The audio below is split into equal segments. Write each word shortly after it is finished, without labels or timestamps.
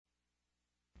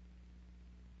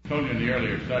told you in the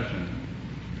earlier session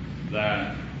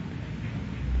that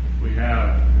we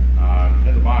have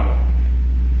in the Bible,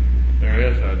 there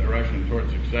is a direction toward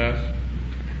success.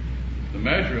 The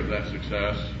measure of that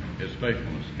success is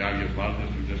faithfulness. God gives a lot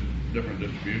of different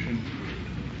distributions.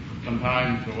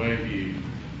 Sometimes the way He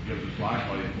gives us life,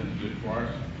 what He intends to do for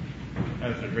us,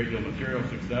 has a great deal of material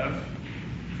success.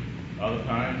 Other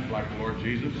times, like the Lord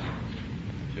Jesus,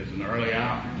 it's an early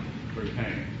out through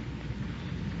pain.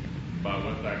 But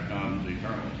with that comes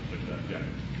eternal success. Yeah.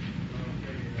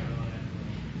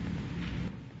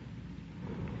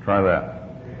 Try that.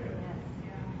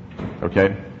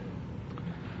 Okay.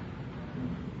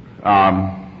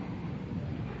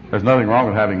 There's nothing wrong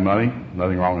with having money,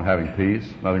 nothing wrong with having peace,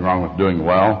 nothing wrong with doing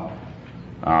well.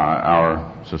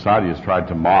 Our society has tried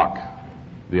to mock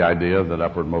the idea that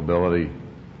upward mobility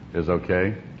is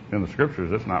okay. In the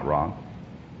Scriptures, it's not wrong.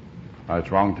 It's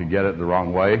wrong to get it the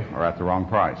wrong way or at the wrong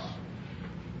price.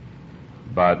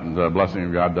 But the blessing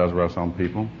of God does rest on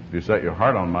people. If you set your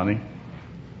heart on money,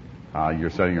 you're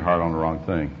setting your heart on the wrong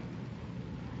thing.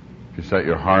 If you set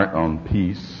your heart on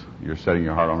peace, you're setting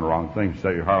your heart on the wrong thing. If you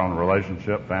set your heart on a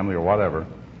relationship, family, or whatever,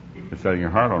 you're setting your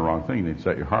heart on the wrong thing. You need to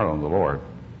set your heart on the Lord.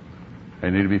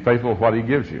 And you need to be faithful with what He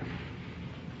gives you.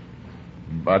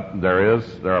 But there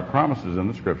are promises in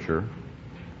the Scripture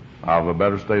of a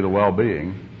better state of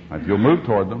well-being. If you'll move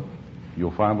toward them,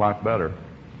 you'll find life better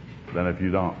than if you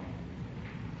don't.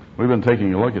 We've been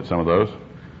taking a look at some of those.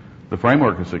 The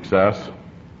framework of success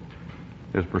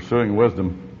is pursuing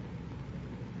wisdom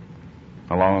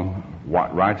along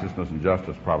righteousness and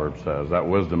justice, Proverbs says. That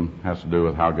wisdom has to do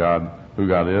with who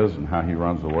God is and how He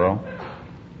runs the world.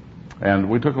 And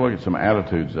we took a look at some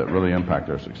attitudes that really impact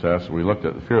our success. We looked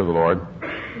at the fear of the Lord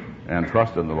and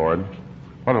trust in the Lord.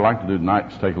 What I'd like to do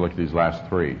tonight is take a look at these last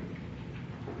three.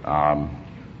 Can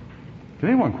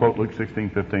anyone quote Luke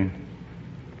 16:15?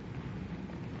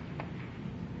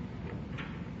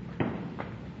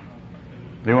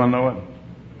 Anyone know it?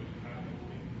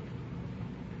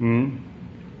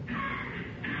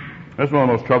 That's one of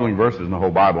the most troubling verses in the whole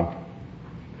Bible.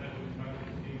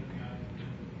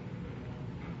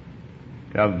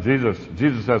 Yeah, Jesus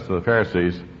says to the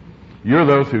Pharisees, "You're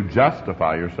those who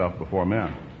justify yourself before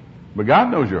men. But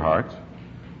God knows your hearts.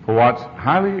 For what's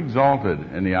highly exalted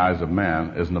in the eyes of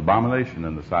man is an abomination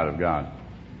in the sight of God."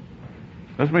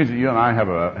 This means that you and I have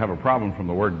a problem from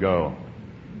the word go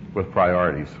with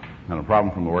priorities, and a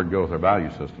problem from the word go with our value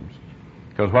systems.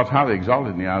 Because what's highly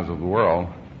exalted in the eyes of the world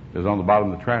is on the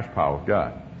bottom of the trash pile with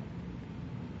God.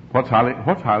 What's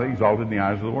highly exalted in the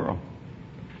eyes of the world?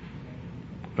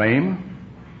 Fame.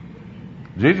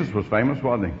 Jesus was famous,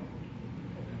 wasn't he?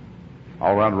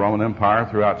 All around the Roman Empire,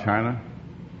 throughout China.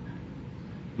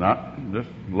 Not just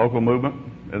local movement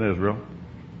in Israel.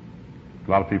 A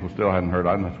lot of people still hadn't heard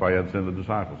of him. That's why he had to send the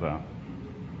disciples out.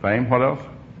 Fame. What else?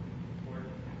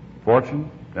 Fortune.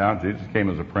 Yeah, Jesus came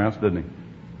as a prince, didn't he?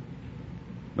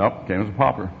 Nope, came as a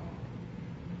pauper.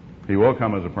 He will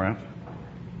come as a prince,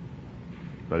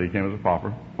 but he came as a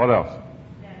pauper. What else?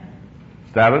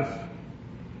 Status.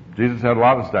 Jesus had a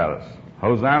lot of status.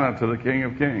 Hosanna to the King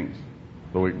of Kings,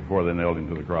 the week before they nailed him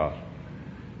to the cross.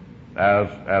 As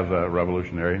a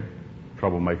revolutionary,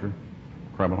 troublemaker,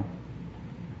 criminal.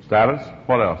 Status.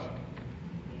 What else?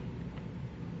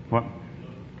 What?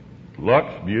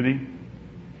 Looks, beauty.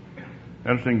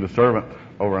 Interesting, the servant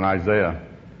over in Isaiah,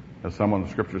 as someone the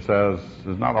Scripture says,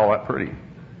 is not all that pretty.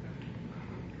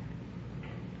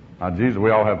 Jesus, we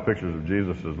all have pictures of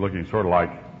Jesus as looking sort of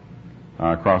like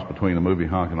a cross between a movie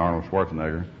hunk and Arnold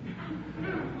Schwarzenegger.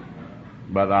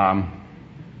 But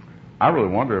I really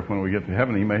wonder if when we get to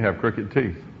heaven he may have crooked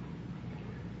teeth.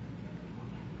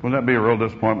 Wouldn't that be a real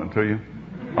disappointment to you?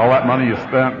 All that money you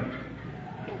spent.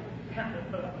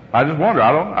 I just wonder.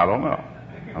 I don't know.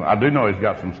 I do know he's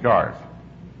got some scars.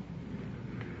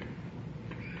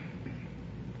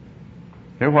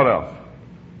 Okay, what else?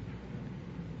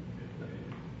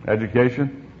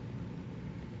 Education,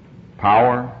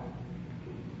 power.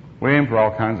 We aim for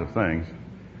all kinds of things.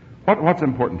 What's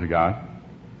important to God?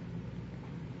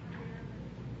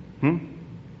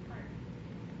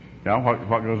 Yeah,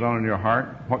 what goes on in your heart?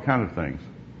 What kind of things?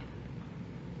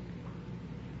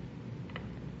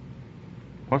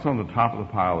 What's on the top of the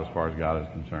pile as far as God is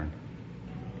concerned?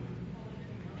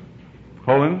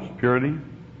 Holiness, purity.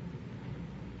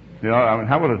 You know, I mean,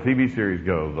 how would a TV series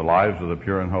go? The Lives of the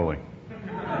Pure and Holy.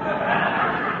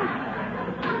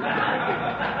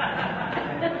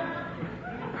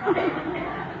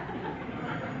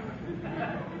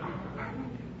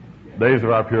 Days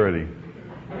of our purity.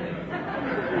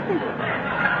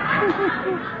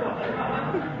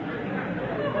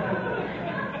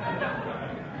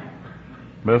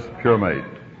 Miss Pure Maid,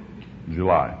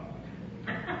 July.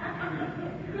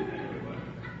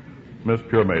 Miss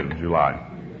Pure Maid, July.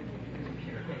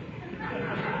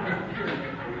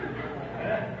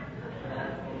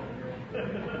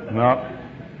 No.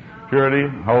 Purity,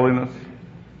 holiness,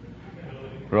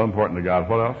 real important to God.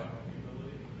 What else?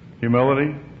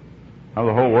 Humility. Now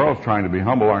the whole world's trying to be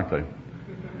humble, aren't they?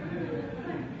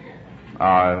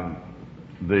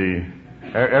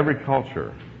 Every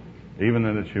culture, even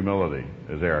in its humility,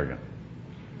 is arrogant.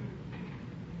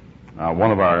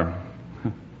 One of our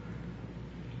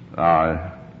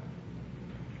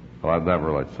well, that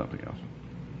relates to something else.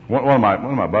 One of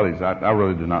my buddies, I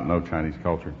really do not know Chinese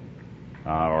culture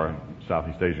or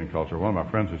Southeast Asian culture. One of my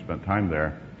friends who spent time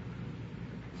there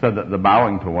said that the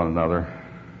bowing to one another,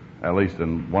 at least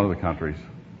in one of the countries,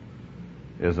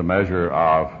 is a measure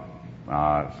of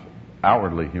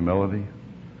outwardly humility,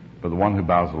 but the one who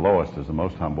bows the lowest is the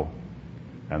most humble,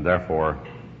 and therefore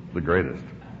the greatest.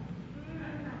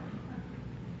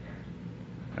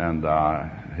 And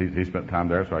he spent time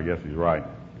there, so I guess he's right.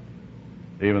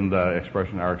 Even our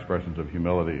expressions of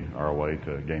humility are a way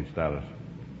to gain status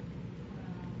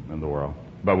in the world.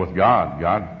 But with God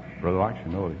really likes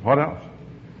humility. What else?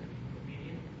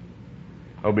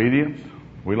 Obedience.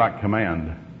 We like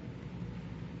command.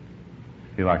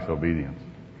 He likes obedience.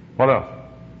 What else?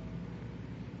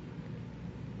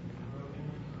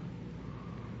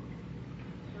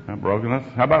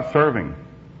 Brokenness. How about serving?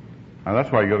 Now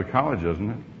that's why you go to college, isn't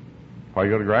it? Why you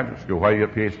go to graduate school? Why you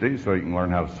get PhDs? So you can learn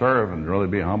how to serve and really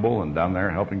be humble and down there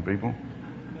helping people.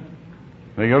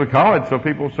 Then you go to college so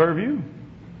people serve you.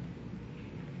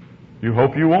 You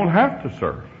hope you won't have to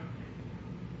serve.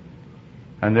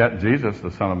 And yet Jesus,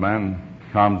 the Son of Man,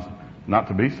 comes not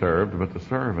to be served, but to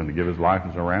serve and to give his life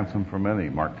as a ransom for many.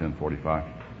 Mark 10:45.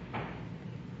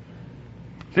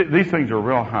 See, these things are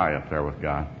real high up there with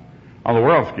God. On the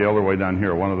world scale, they're way down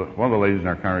here. One of the ladies in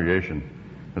our congregation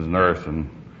is a nurse, and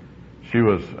she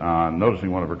was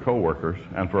noticing one of her coworkers,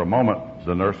 and for a moment,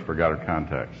 the nurse forgot her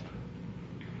context.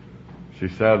 She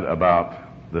said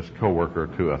about this coworker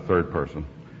to a third person,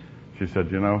 she said,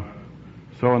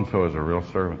 so-and-so is a real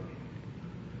servant.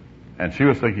 And she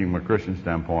was thinking from a Christian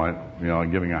standpoint,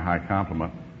 and giving a high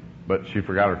compliment, but she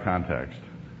forgot her context.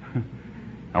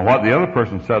 And what the other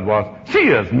person said was, she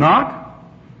is not.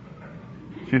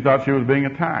 She thought she was being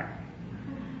attacked.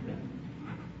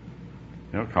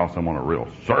 Call someone a real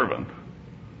servant.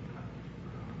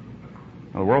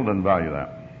 Now, the world doesn't value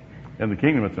that. In the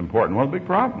kingdom, it's important. One of the big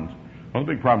problems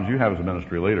you have as a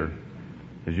ministry leader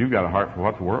is you've got a heart for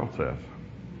what the world says.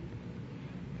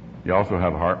 You also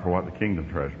have a heart for what the kingdom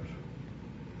treasures.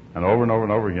 And over and over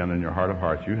and over again in your heart of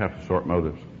hearts, you have to sort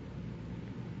motives.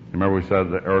 Remember we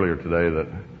said that earlier today that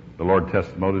the Lord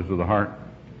tests the motives of the heart?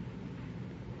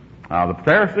 The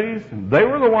Pharisees, they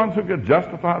were the ones who could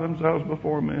justify themselves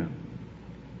before men.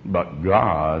 But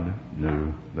God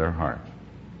knew their hearts.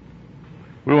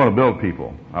 We want to build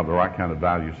people of the right kind of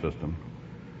value system.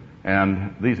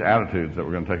 And these attitudes that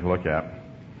we're going to take a look at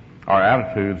are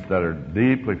attitudes that are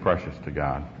deeply precious to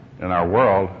God. In our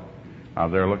world,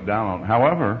 they're looked down on.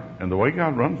 However, in the way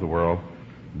God runs the world,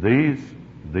 these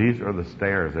are the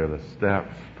stairs, they're the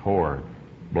steps toward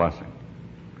blessing.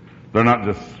 They're not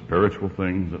just spiritual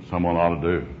things that someone ought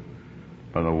to do.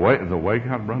 But the way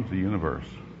God runs the universe,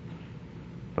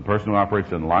 the person who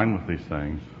operates in line with these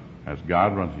things, as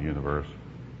God runs the universe,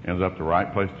 ends up the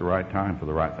right place at the right time for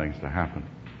the right things to happen.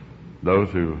 Those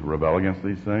who rebel against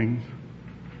these things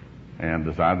and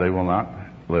decide they will not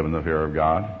live in the fear of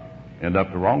God end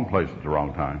up the wrong place at the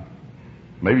wrong time.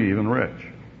 Maybe even rich,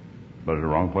 but at the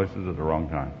wrong places at the wrong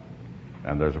time.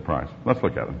 And there's a price. Let's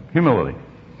look at them. Humility.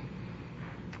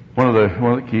 One of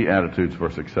the key attitudes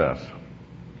for success.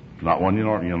 Not one you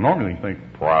normally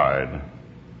think pride,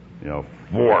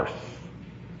 force.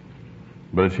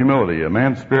 But it's humility. A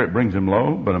man's spirit brings him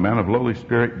low, but a man of lowly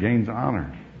spirit gains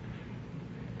honor.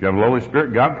 If you have a lowly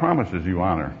spirit, God promises you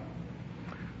honor.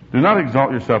 Do not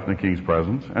exalt yourself in the king's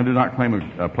presence, and do not claim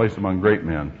a place among great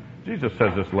men. Jesus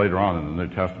says this later on in the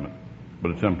New Testament,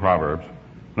 but it's in Proverbs.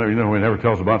 He never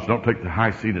tells a bunch, don't take the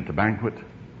high seat at the banquet,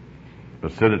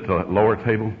 but sit at the lower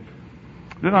table.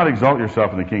 Do not exalt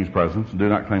yourself in the king's presence, and do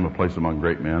not claim a place among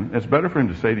great men. It's better for him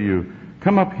to say to you,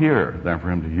 come up here, than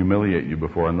for him to humiliate you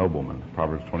before a nobleman.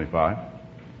 Proverbs 25.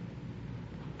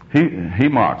 He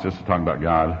mocks, this is talking about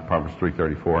God, Proverbs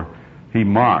 3:34. He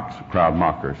mocks proud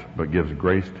mockers, but gives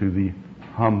grace to the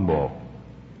humble.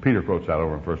 Peter quotes that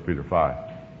over in 1 Peter 5.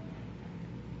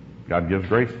 God gives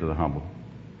grace to the humble.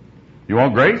 You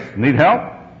want grace? Need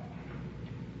help?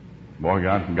 Boy,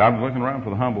 God's looking around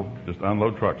for the humble. Just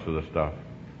unload trucks of this stuff.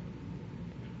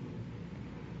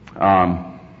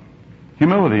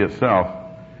 Humility itself,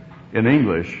 in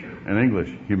English,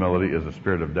 humility is a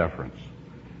spirit of deference.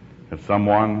 It's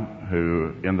someone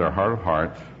who, in their heart of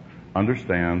hearts,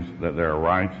 understands that there are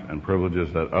rights and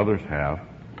privileges that others have,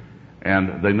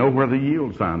 and they know where the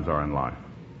yield signs are in life.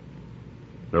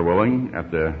 They're willing,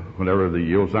 whenever the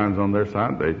yield sign's on their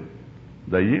side,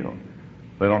 they yield.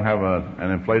 They don't have an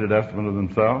inflated estimate of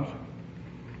themselves.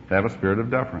 They have a spirit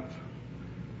of deference.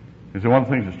 You see, one of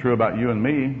the things that's true about you and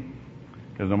me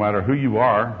is no matter who you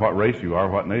are, what race you are,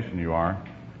 what nation you are,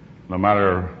 no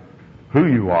matter who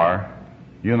you are,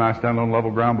 you and I stand on level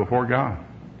ground before God.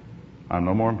 I'm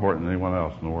no more important than anyone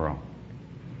else in the world.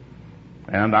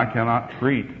 And I cannot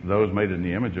treat those made in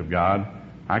the image of God,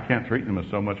 I can't treat them as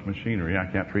so much machinery. I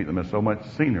can't treat them as so much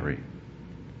scenery.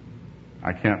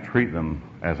 I can't treat them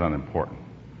as unimportant.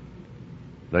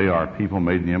 They are people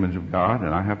made in the image of God,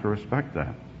 and I have to respect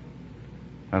that.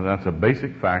 And that's a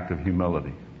basic fact of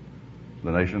humility.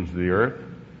 The nations of the earth,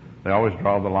 they always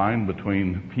draw the line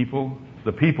between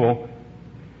the people,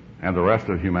 and the rest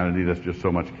of humanity that's just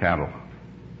so much cattle.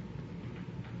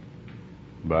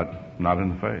 But not in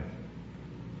the faith.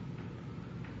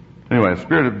 Anyway, a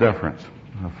spirit of deference.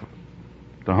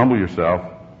 To humble yourself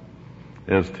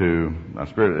is to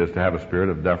have a spirit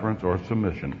of deference or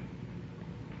submission.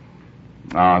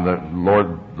 The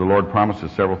Lord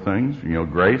promises several things.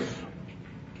 Grace.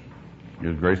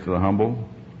 Gives grace to the humble.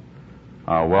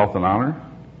 Wealth and honor.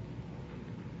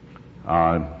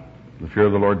 The fear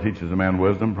of the Lord teaches a man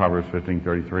wisdom, Proverbs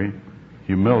 15:33.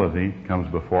 Humility comes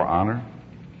before honor.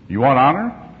 You want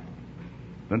honor?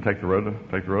 Then take the road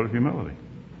of humility.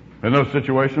 In those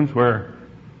situations where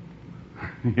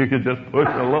you could just push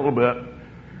a little bit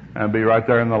and be right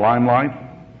there in the limelight,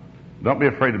 don't be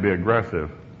afraid to be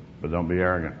aggressive, but don't be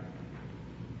arrogant.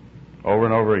 Over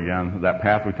and over again, that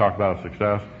path we talked about of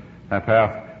success, that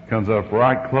path comes up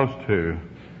right close to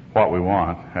what we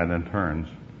want and then turns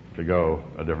to go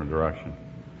a different direction.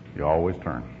 You always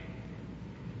turn.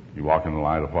 You walk in the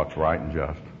light of what's right and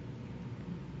just.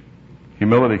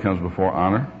 Humility comes before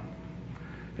honor.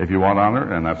 If you want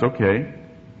honor, and that's okay,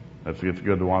 it's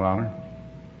good to want honor,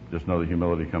 just know that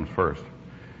humility comes first.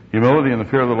 Humility and the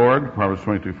fear of the Lord, Proverbs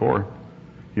 22:4.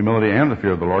 Humility and the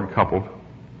fear of the Lord coupled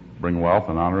bring wealth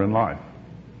and honor in life.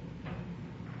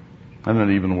 And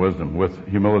then even wisdom. With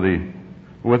humility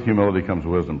comes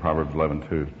wisdom, Proverbs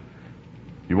 11:2.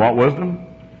 You want wisdom?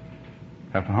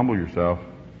 Have to humble yourself.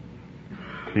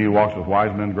 He who walks with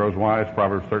wise men grows wise,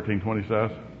 Proverbs 13:20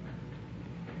 says.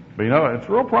 But it's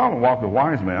a real problem walking with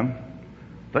wise men.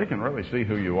 They can really see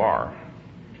who you are.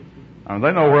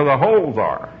 They know where the holes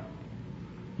are.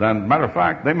 Then, matter of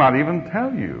fact, they might even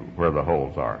tell you where the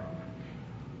holes are.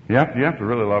 You have to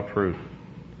really love truth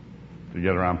to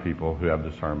get around people who have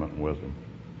discernment and wisdom.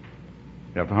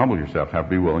 You have to humble yourself, have to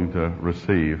be willing to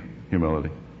receive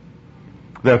humility.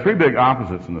 There are three big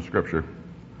opposites in the Scripture.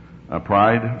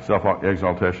 Pride,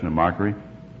 self-exaltation, and mockery.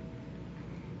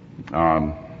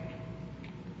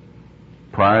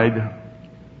 Pride,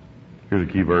 here's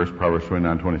a key verse, Proverbs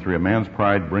 29:23. A man's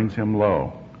pride brings him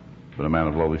low, but a man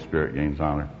of lowly spirit gains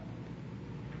honor.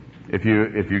 If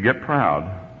you get proud,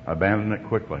 abandon it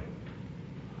quickly.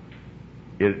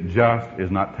 It just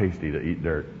is not tasty to eat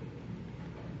dirt.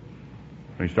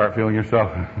 When you start feeling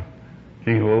yourself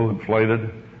getting a little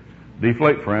inflated,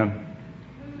 deflate, friend.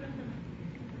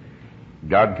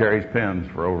 God carries pins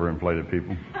for overinflated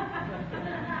people.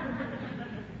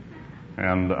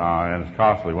 And it's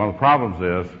costly. One of the problems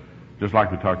is, just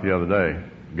like we talked the other day,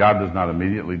 God does not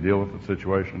immediately deal with the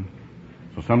situation.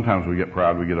 So sometimes we get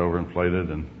proud, we get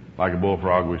overinflated, and like a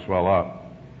bullfrog, we swell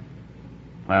up.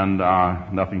 And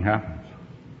nothing happens.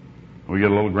 We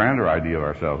get a little grander idea of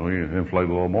ourselves, and we inflate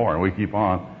a little more, and we keep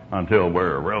on until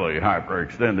we're really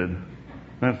hyperextended.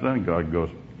 And then God goes,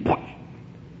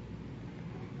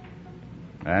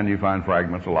 and you find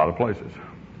fragments a lot of places.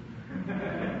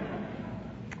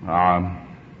 I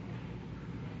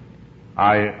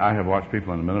have watched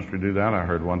people in the ministry do that. I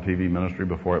heard one TV ministry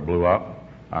before it blew up.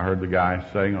 I heard the guy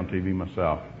saying on TV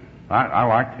myself. I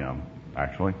liked him,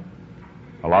 actually.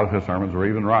 A lot of his sermons were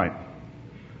even right.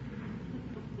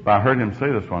 But I heard him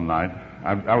say this one night.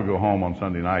 I would go home on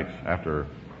Sunday nights after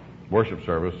worship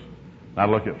service, and I'd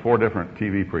look at 4 different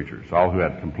TV preachers, all who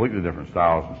had completely different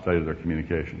styles and state of their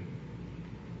communication.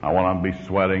 One of them would be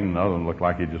sweating, another one looked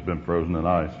like he'd just been frozen in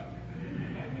ice.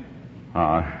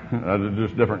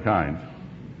 Just different kinds.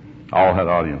 All had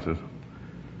audiences.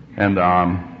 And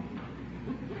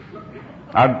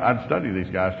I'd study these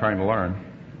guys trying to learn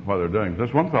what they're doing.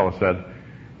 This one fellow said,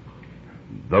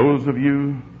 those of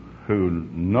you who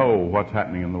know what's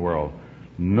happening in the world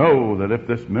know that if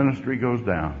this ministry goes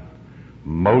down,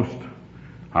 most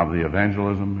of the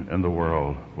evangelism in the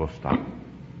world will stop.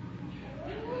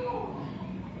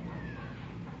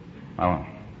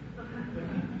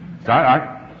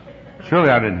 Surely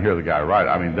I didn't hear the guy right.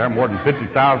 I mean, there are more than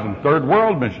 50,000 third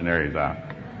world missionaries out.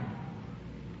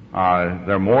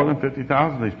 There are more than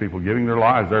 50,000 of these people giving their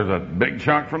lives. There's a big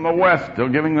chunk from the West still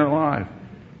giving their lives.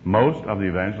 Most of the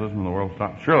evangelism in the world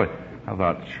stopped. Surely, I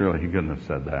thought, surely he couldn't have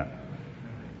said that.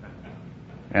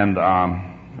 And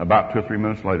about 2 or 3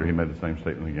 minutes later, he made the same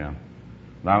statement again.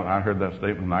 Now, I heard that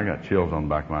statement, and I got chills on the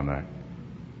back of my neck.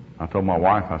 I told my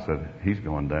wife, I said, he's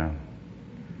going down.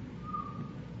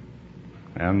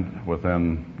 And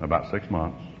within about 6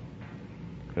 months,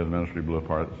 his ministry blew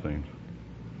apart at the seams.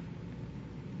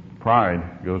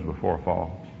 Pride goes before a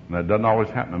fall. And that doesn't always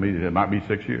happen immediately. It might be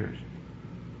 6 years.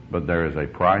 But there is a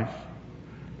price.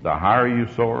 The higher you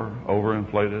soar,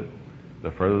 overinflated,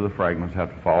 the further the fragments have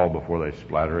to fall before they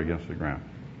splatter against the ground.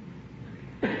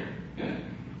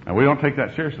 And we don't take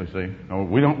that seriously, see?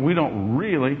 We don't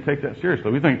really take that seriously.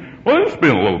 We think, well, just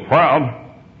being a little proud.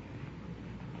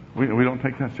 We don't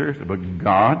take that seriously, but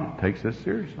God takes this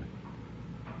seriously.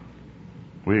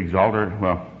 We exalt her.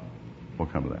 Well, we'll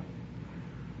come to that.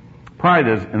 Pride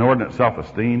is inordinate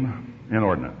self-esteem,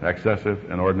 inordinate,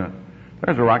 excessive, inordinate.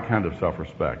 There's the right kind of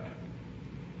self-respect.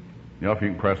 You know, if you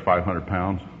can press 500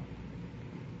 pounds,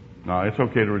 no, it's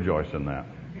okay to rejoice in that.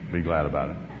 Be glad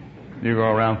about it. You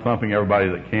go around thumping everybody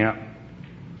that can't,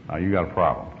 you got a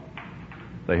problem.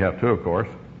 They have too, of course.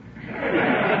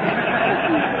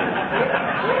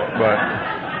 But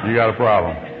you got a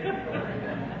problem.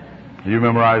 You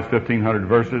memorize 1,500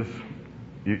 verses,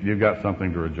 you've got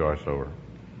something to rejoice over.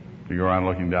 You go around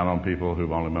looking down on people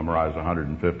who've only memorized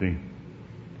 150,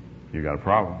 you got a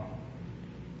problem.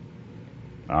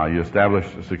 You establish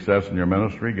success in your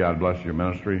ministry. God bless your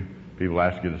ministry. People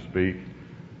ask you to speak.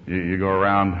 You go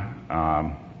around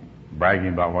bragging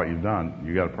about what you've done.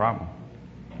 You got a problem.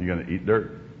 You're going to eat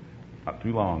dirt. Not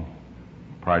too long.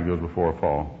 Pride goes before a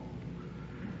fall.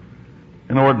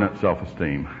 Inordinate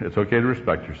self-esteem. It's okay to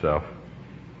respect yourself.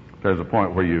 There's a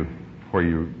point where you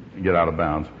get out of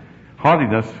bounds.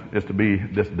 Haughtiness is to be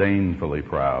disdainfully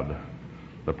proud.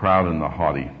 The proud and the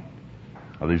haughty.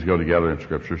 These go together in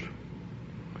scriptures.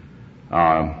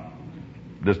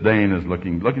 Disdain is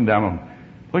looking down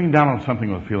on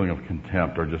something with a feeling of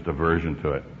contempt or just aversion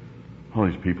to it. All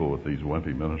these people with these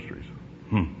wimpy ministries.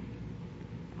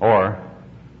 Or,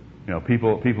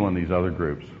 people in these other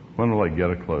groups. When will they get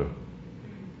a clue?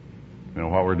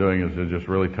 What we're doing is just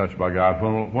really touched by God.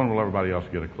 When will everybody else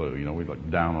get a clue? We look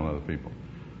down on other people.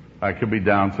 It could be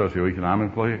down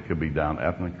socioeconomically. It could be down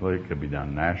ethnically. It could be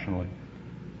down nationally.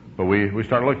 But we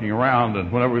start looking around,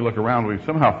 and whenever we look around, we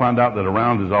somehow find out that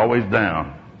around is always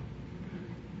down.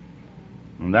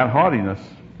 And that haughtiness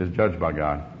is judged by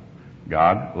God.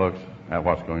 God looks at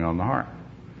what's going on in the heart.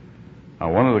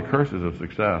 One of the curses of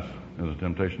success is a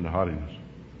temptation to haughtiness.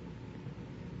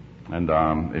 And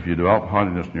if you develop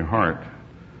haughtiness in your heart,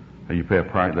 you pay a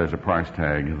price. There's a price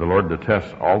tag. The Lord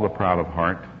detests all the proud of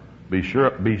heart. Be sure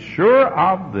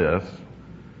of this: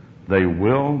 they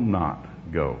will not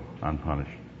go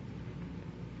unpunished.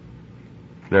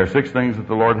 There are 6 things that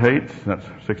the Lord hates. That's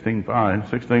 16:5.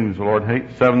 6 things the Lord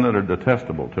hates, 7 that are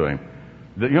detestable to Him.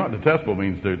 You know what detestable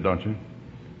means, dude, don't you?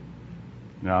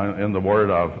 Now, in the word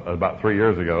of about 3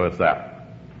 years ago, it's that.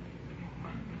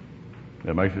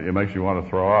 It makes you want to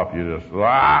throw up. You just,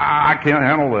 I can't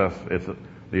handle this. It's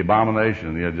the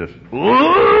abomination. You just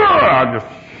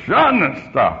shun this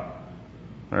stuff.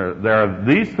 There are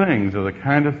these things are the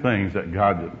kind of things that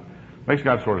makes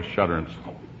God sort of shudder and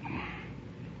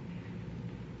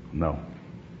no.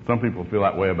 Some people feel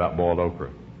that way about boiled okra.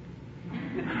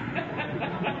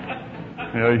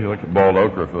 You look at boiled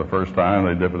okra for the first time,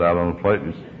 they dip it out on a plate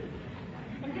and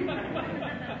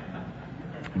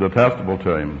it's detestable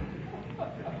to Him.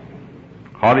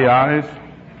 Haughty eyes,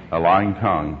 a lying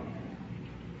tongue.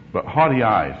 But haughty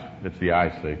eyes, it's the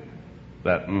eyes, see?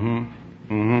 That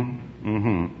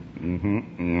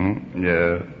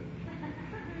yeah.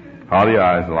 Haughty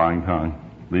eyes, a lying tongue.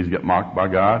 These get mocked by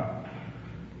God.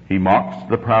 He mocks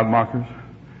the proud mockers.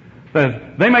 Says,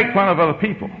 they make fun of other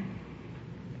people.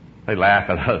 They laugh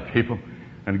at other people.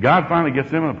 And God finally gets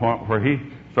them to a point where He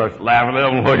starts laughing at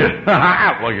them. Look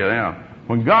at him.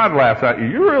 When God laughs at you,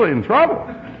 you're really in trouble.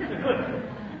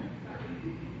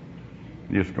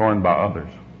 You're scorned by others.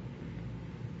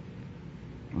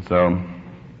 And so,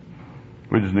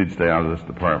 we just need to stay out of this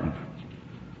department.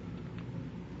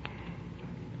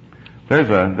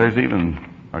 There's even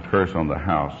a curse on the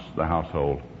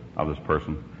household of this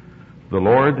person. The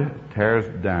Lord tears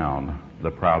down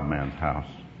the proud man's house,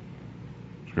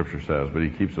 Scripture says, but He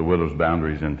keeps the widow's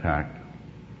boundaries intact.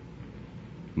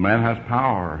 Man has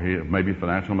power. He may be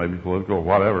financial, maybe political,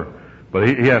 whatever. But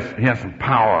he has some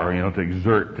power, to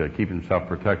exert to keep himself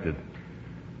protected.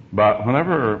 But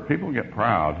whenever people get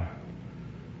proud,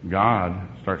 God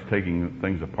starts taking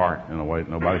things apart in a way that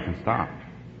nobody can stop.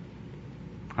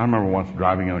 I remember once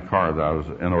driving in a car that I was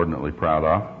inordinately proud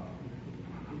of.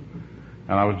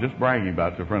 And I was just bragging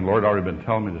about it to a friend. The Lord had already been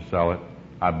telling me to sell it.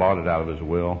 I bought it out of His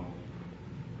will.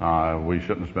 We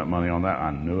shouldn't have spent money on that.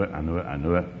 I knew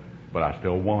it. But I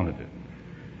still wanted it.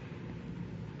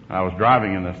 I was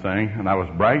driving in this thing, and I was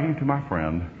bragging to my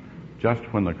friend just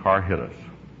when the car hit us.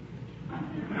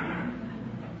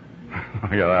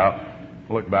 I got out,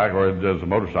 looked back, or as a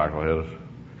motorcycle hit us.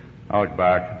 I looked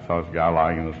back, saw this guy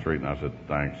lying in the street, and I said,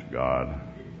 thanks, God.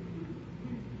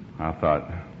 I thought,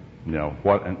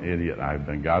 what an idiot I've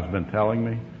been. God's been telling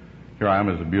me. Here I am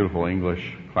as a beautiful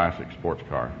English classic sports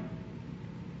car.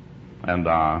 And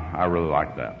I really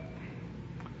like that.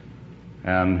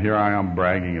 And here I am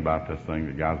bragging about this thing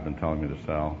that God's been telling me to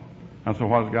sell. And so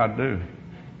what does God do?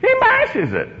 He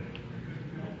mashes it.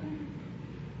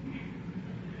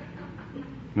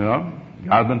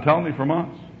 God's been telling me for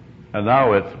months. And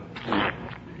now it's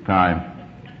time.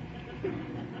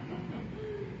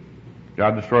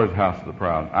 God destroys the house of the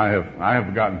proud. I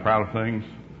have gotten proud of things,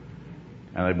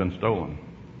 and they've been stolen.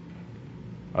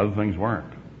 Other things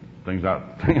weren't. Things I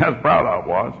was proud of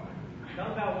was.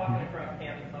 Tell about walking across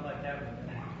campus. I like that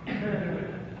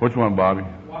one. Which one, Bobby?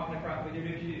 Walking across with your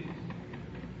new shoes.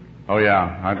 Oh,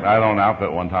 yeah. I had on an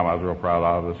outfit one time I was real proud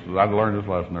of. I'd learned this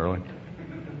lesson early.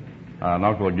 An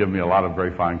uncle had given me a lot of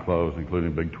very fine clothes,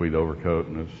 including a big tweed overcoat,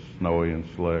 and it's snowy and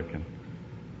slick. And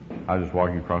I was just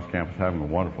walking across campus having a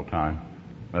wonderful time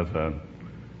as an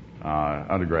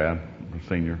undergrad, a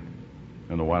senior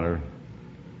in the winter.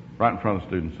 Right in front of the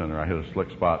student center, I hit a slick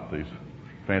spot. These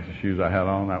fancy shoes I had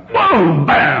on, boom,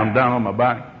 bam, down on my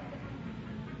back.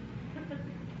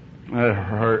 It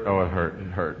hurt. Oh, it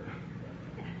hurt.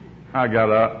 I got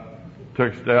up,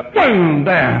 took a step, boom,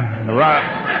 down,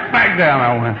 right back down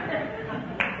I went.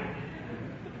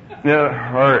 It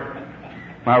hurt.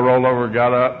 I rolled over,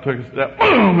 got up, took a step,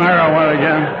 boom, there I went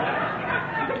again.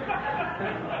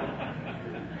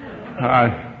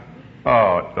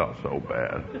 It felt so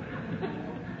bad.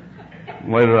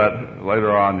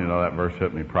 Later on, that verse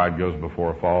hit me, pride goes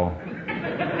before a fall.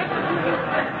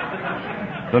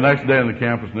 The next day in the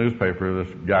campus newspaper,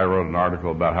 this guy wrote an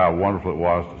article about how wonderful it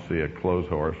was to see a clothes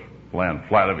horse land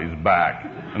flat of his back,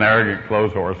 an arrogant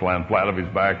clothes horse land flat of his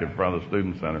back in front of the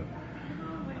student center.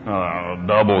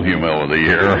 Double humility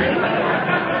here.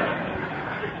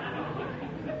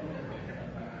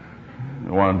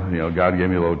 God gave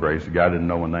me a little grace. The guy didn't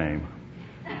know my name.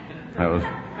 That was...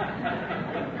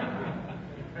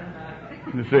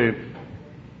 You see,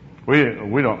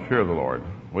 we don't fear the Lord.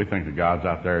 We think that God's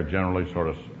out there generally sort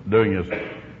of doing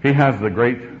He has the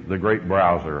great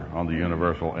browser on the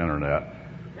universal internet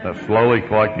that's slowly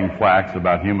collecting facts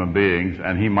about human beings,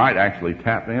 and He might actually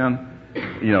tap in,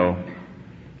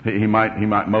 He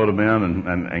might modem in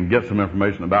and get some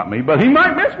information about me, but He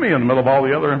might miss me in the middle of all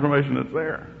the other information that's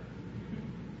there.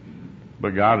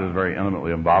 But God is very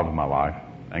intimately involved in my life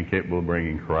and capable of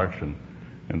bringing correction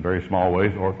in very small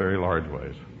ways or very large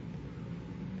ways.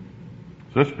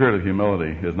 So this spirit of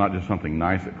humility is not just something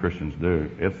nice that Christians do.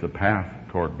 It's the path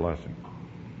toward blessing.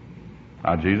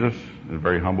 Jesus is a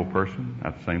very humble person.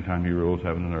 At the same time, He rules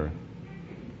heaven and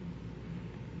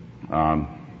earth.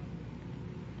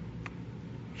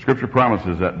 Scripture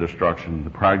promises that destruction. The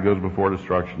pride goes before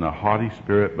destruction, a haughty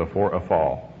spirit before a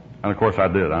fall. And of course I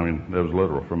did. It was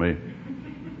literal for me.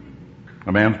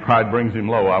 A man's pride brings him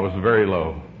low. I was very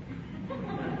low.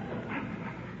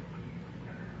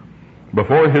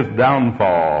 Before his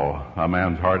downfall, a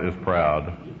man's heart is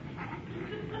proud.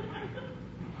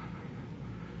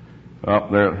 Well,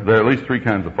 there are at least three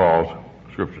kinds of falls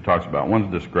Scripture talks about. One's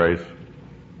disgrace.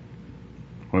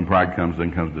 When pride comes,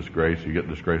 then comes disgrace. You get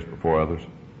disgraced before others.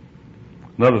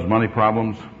 Another is money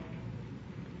problems.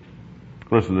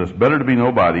 Listen to this. Better to be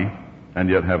nobody and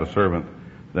yet have a servant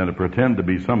than to pretend to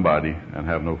be somebody and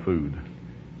have no food.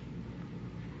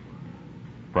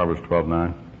 Proverbs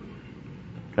 12:9.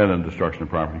 And then destruction of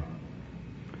property.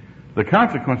 The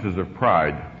consequences of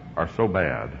pride are so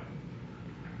bad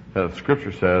that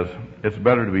Scripture says it's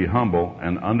better to be humble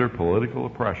and under political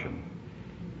oppression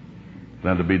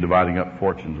than to be dividing up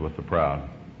fortunes with the proud.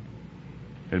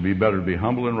 It'd be better to be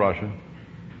humble in Russia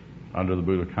under the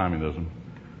boot of communism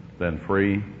than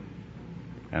free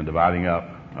and dividing up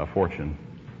a fortune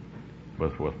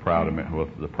with the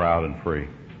proud and free.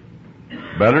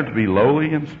 Better to be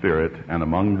lowly in spirit and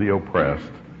among the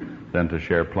oppressed than to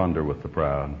share plunder with the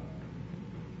proud.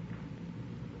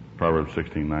 Proverbs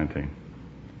 16:19.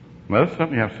 Now, that's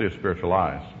something you have to see with spiritual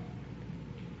eyes.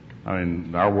 I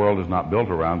mean, our world is not built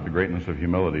around the greatness of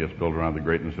humility. It's built around the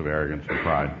greatness of arrogance and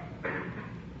pride.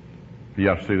 You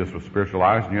have to see this with spiritual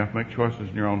eyes, and you have to make choices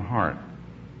in your own heart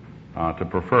to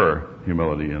prefer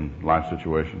humility in life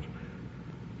situations.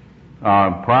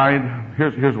 Pride,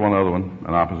 here's one other one,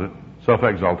 an opposite.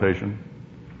 Self-exaltation,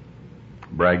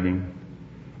 bragging.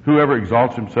 Whoever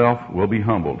exalts himself will be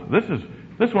humbled. This is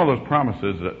one of those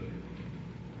promises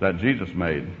that Jesus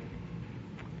made.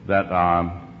 That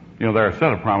there are a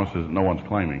set of promises that no one's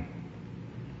claiming.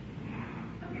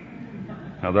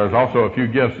 Now, there's also a few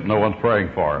gifts that no one's praying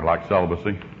for, like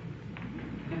celibacy.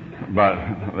 But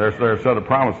there's a set of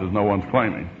promises no one's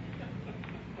claiming.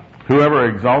 Whoever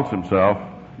exalts himself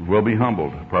will be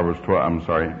humbled.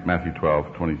 Matthew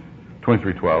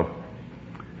 23:12.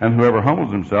 And whoever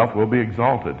humbles himself will be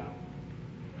exalted.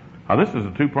 Now, this is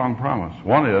a two-pronged promise.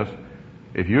 One is,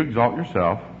 if you exalt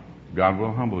yourself, God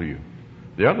will humble you.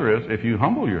 The other is, if you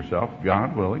humble yourself,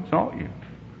 God will exalt you.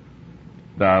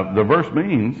 The verse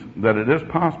means that it is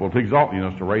possible to exalt,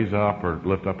 is to raise up or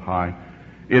lift up high.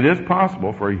 It is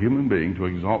possible for a human being to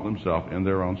exalt themselves in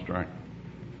their own strength.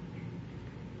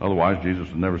 Otherwise, Jesus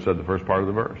had never said the first part of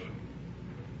the verse.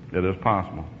 It is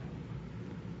possible.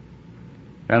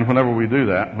 And whenever we do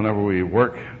that, whenever we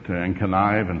work and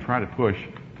connive and try to push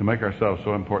to make ourselves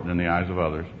so important in the eyes of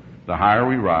others, the higher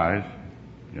we rise,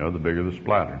 the bigger the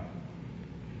splatter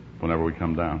whenever we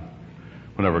come down.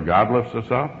 Whenever God lifts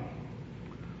us up,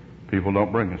 people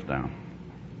don't bring us down.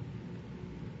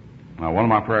 Now, one of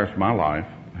my prayers for my life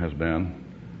has been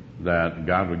that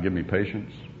God would give me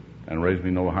patience and raise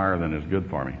me no higher than is good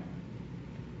for me.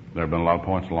 There have been a lot of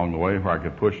points along the way where I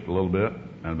could push a little bit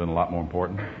and have been a lot more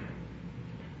important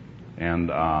and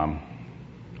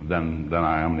than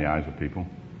I am in the eyes of people.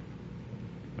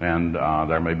 And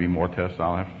there may be more tests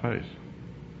I'll have to face.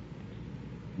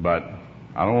 But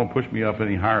I don't want to push me up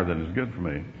any higher than is good for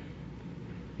me.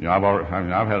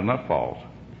 I've had enough falls.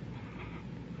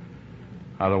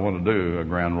 I don't want to do a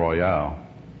grand royale.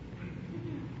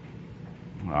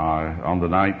 On the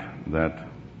night that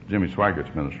Jimmy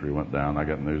Swaggart's ministry went down, I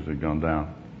got news it had gone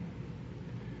down.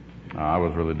 I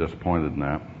was really disappointed in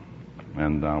that.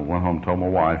 And went home and told my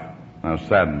wife. I was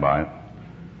saddened by it.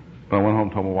 But I went home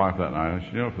and told my wife that night.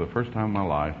 I said, for the first time in my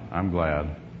life, I'm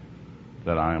glad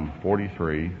that I am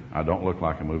 43. I don't look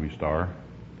like a movie star.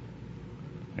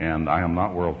 And I am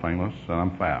not world famous, and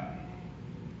I'm fat.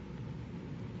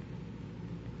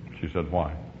 She said,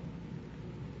 why?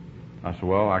 I said,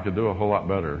 well, I could do a whole lot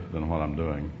better than what I'm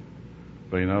doing.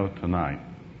 But tonight,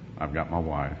 I've got my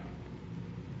wife.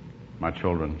 My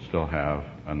children still have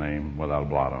a name without a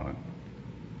blot on it.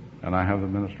 And I have the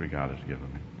ministry God has given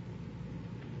me.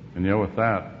 And with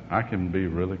that, I can be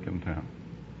really content.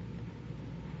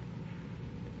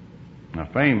 Now,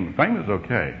 fame is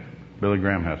okay. Billy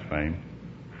Graham has fame.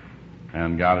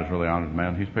 And God has really honored the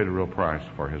man. He's paid a real price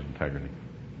for his integrity.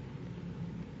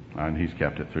 And he's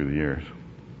kept it through the years.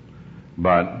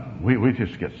 But we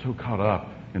just get so caught up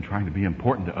in trying to be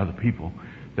important to other people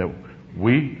that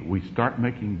we start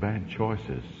making bad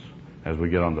choices as we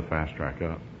get on the fast track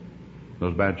up.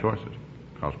 Those bad choices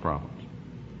cause problems.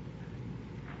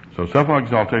 So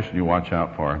self-exaltation you watch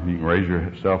out for. You can raise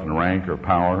yourself in rank or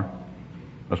power,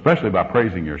 especially by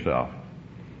praising yourself.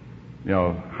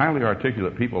 Highly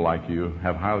articulate people like you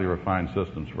have highly refined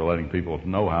systems for letting people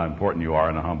know how important you are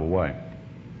in a humble way.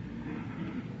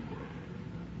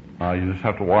 You just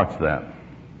have to watch that.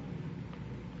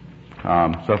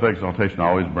 Self-exaltation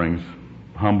always brings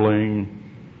humbling.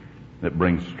 It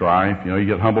brings strife. You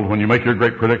get humbled when you make your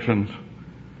great predictions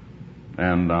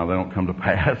and they don't come to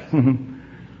pass.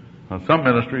 Some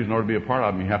ministries, in order to be a part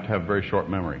of them, you have to have very short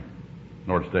memory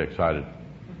in order to stay excited.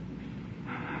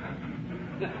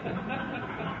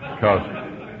 Because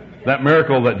that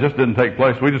miracle that just didn't take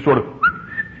place, we just sort of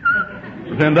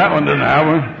pretend that one didn't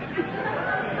happen.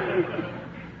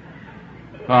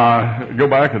 Go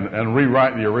back and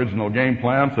rewrite the original game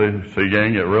plan. See,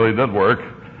 gang, it really did work.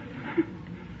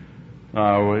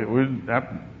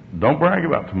 Don't brag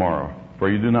about tomorrow, for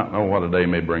you do not know what a day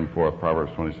may bring forth.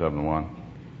 Proverbs 27:1.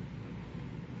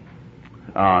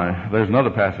 There's another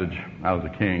passage out of the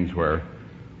Kings where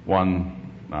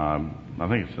I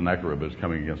think it's Sennacherib is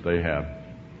coming against Ahab.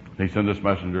 He sent this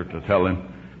messenger to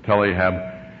tell Ahab,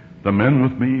 the men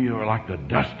with me are like the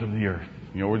dust of the earth.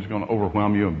 We're just going to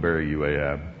overwhelm you and bury you,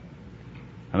 Ahab.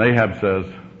 And Ahab says,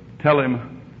 tell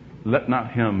him, let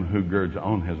not him who girds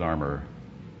on his armor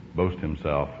boast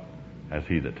himself as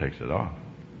he that takes it off.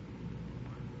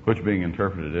 Which being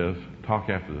interpreted is, talk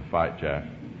after the fight, Jack.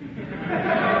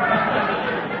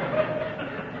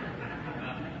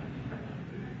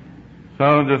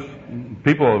 So just,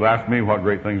 people have asked me what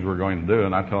great things we're going to do,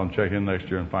 and I tell them check in next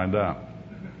year and find out.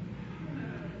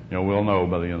 We'll know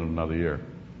by the end of another year.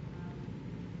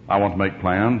 I want to make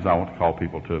plans. I want to call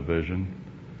people to a vision.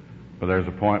 But there's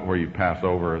a point where you pass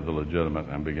over the legitimate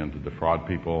and begin to defraud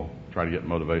people, try to get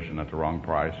motivation at the wrong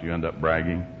price. You end up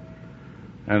bragging.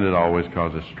 And it always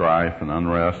causes strife and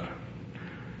unrest.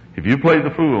 If you play the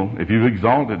fool, if you've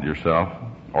exalted yourself,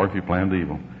 or if you planned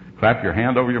evil, clap your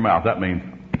hand over your mouth. That means,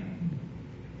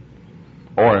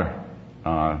 or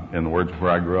in the words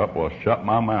where I grew up, was shut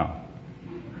my mouth.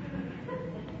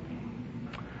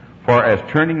 For as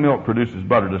churning milk produces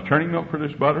butter. Does churning milk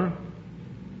produce butter?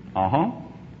 Uh-huh.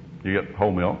 You get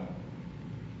whole milk.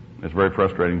 It's very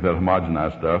frustrating, that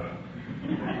homogenized stuff.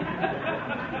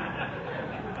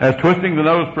 As twisting the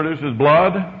nose produces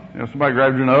blood, somebody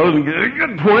grabs your nose and gets a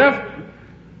good twist.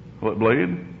 Will it bleed?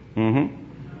 Mm-hmm.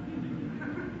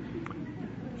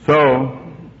 So,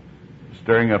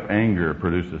 stirring up anger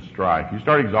produces strife. You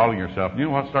start exalting yourself, you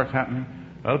know what starts happening?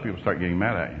 Other people start getting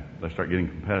mad at you. They start getting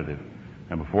competitive.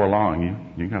 And before long,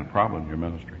 you got a problem in your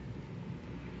ministry.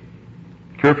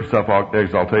 Cure for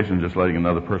self-exaltation is just letting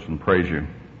another person praise you.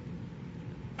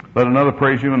 Let another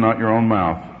praise you and not your own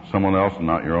mouth. Someone else and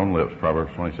not your own lips.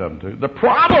 Proverbs 27:2. The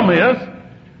problem is,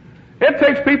 it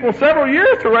takes people several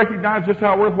years to recognize just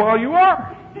how worthwhile you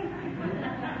are.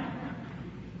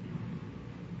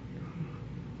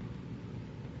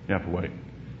 You have to wait.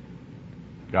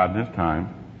 God in His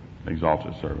time exalts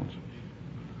His servants.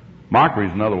 Mockery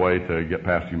is another way to get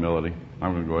past humility.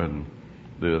 I'm going to go ahead and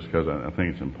do this because I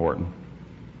think it's important.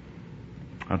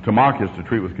 To mock is to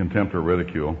treat with contempt or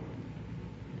ridicule.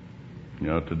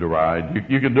 To deride.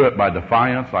 You can do it by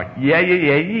defiance, like, yeah.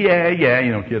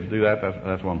 Kids do that.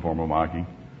 That's one form of mocking.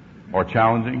 Or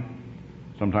challenging.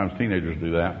 Sometimes teenagers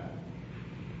do that.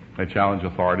 They challenge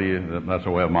authority. That's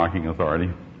a way of mocking authority.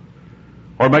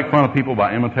 Or make fun of people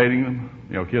by imitating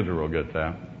them. Kids are real good at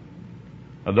that.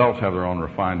 Adults have their own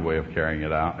refined way of carrying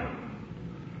it out.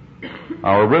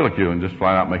 Or ridiculing, just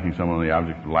flat out making someone the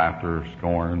object of laughter,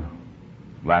 scorn,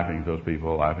 laughing at those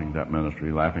people, laughing at that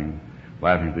ministry, laughing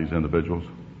at these individuals.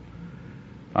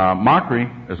 Mockery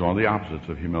is one of the opposites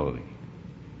of humility.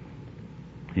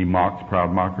 He mocks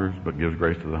proud mockers, but gives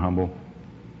grace to the humble.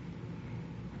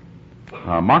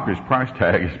 Mockery's price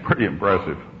tag is pretty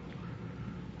impressive.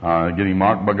 Getting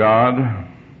mocked by God.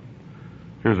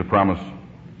 Here's a promise,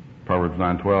 Proverbs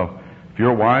 9:12. If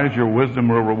you're wise, your wisdom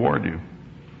will reward you.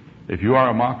 If you are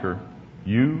a mocker,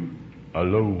 you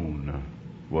alone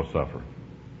will suffer.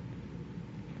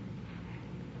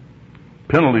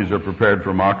 Penalties are prepared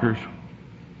for mockers,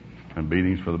 and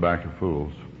beatings for the back of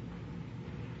fools.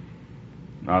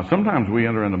 Sometimes we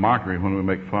enter into mockery when we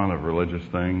make fun of religious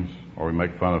things, or we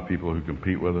make fun of people who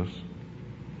compete with us.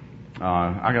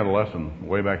 I got a lesson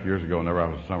way back years ago whenever I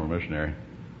was a summer missionary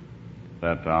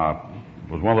that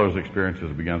was one of those experiences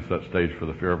that began to set stage for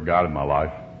the fear of God in my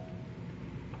life.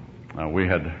 We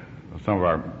had, some of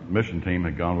our mission team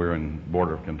had gone, we were in the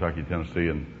border of Kentucky, Tennessee,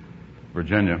 and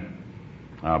Virginia,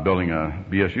 building a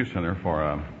BSU center for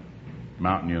a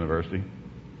mountain university.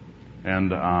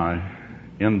 And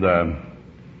in the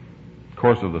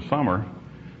course of the summer,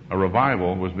 a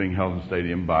revival was being held in the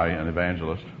stadium by an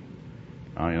evangelist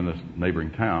in this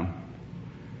neighboring town.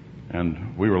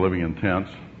 And we were living in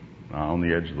tents on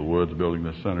the edge of the woods building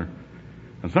this center.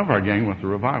 And some of our gang went to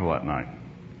revival that night.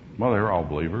 Well, they were all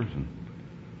believers and,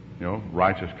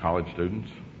 righteous college students.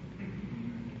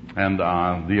 And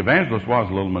the evangelist was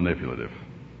a little manipulative.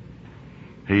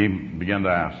 He began to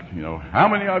ask, how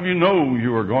many of you know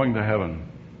you are going to heaven?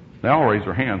 They all raised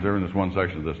their hands. They were in this one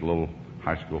section of this little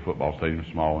high school football stadium,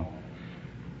 a small one.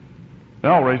 They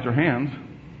all raised their hands.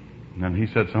 And then he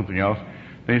said something else.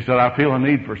 And he said, I feel a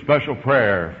need for special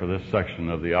prayer for this section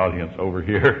of the audience over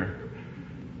here.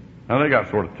 And they got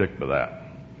sort of ticked by that.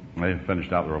 They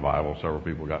finished out the revival. Several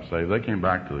people got saved. They came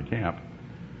back to the camp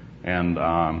and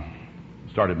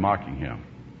started mocking him,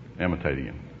 imitating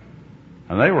him.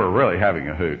 And they were really having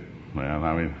a hoot, man.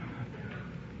 I mean,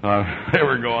 they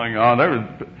were going on.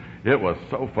 It was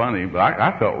so funny, but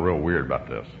I felt real weird about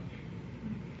this.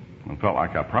 I felt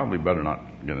like I probably better not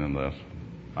get into this.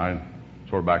 I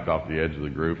sort of backed off the edge of the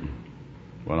group and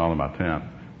went on to my tent.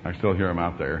 I still hear him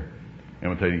out there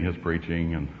imitating his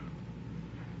preaching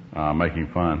and making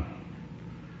fun.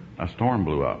 A storm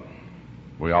blew up.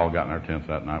 We all got in our tents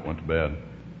that night, went to bed,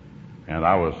 and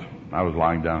I was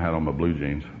lying down, had on my blue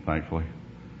jeans, thankfully.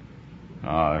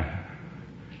 And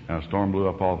a storm blew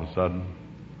up all of a sudden,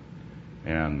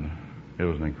 and it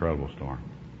was an incredible storm.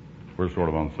 We're sort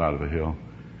of on the side of a hill,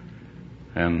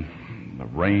 and the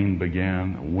rain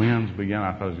began, the winds began.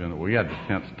 I thought it was going to. We had the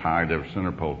tents tied. They were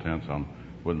center pole tents on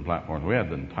wooden platforms. We had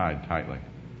them tied tightly,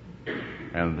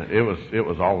 and it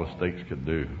was all the stakes could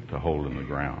do to hold in the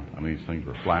ground. I mean, these things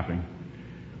were flapping.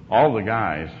 All the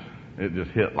guys, it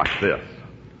just hit like this.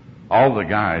 All the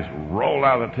guys rolled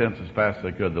out of the tents as fast as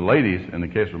they could. The ladies, in the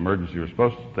case of emergency, were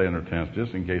supposed to stay in their tents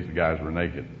just in case the guys were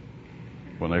naked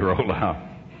when they rolled out.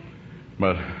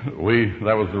 But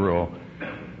that was the rule.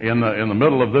 In the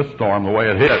middle of this storm, the way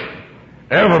it hit,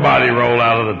 everybody rolled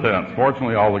out of the tents.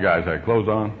 Fortunately, all the guys had clothes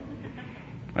on.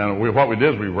 And what we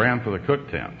did is we ran for the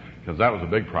cook tent, because that was a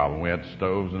big problem. We had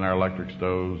stoves in our electric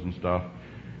stoves and stuff,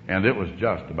 and it was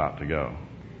just about to go.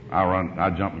 I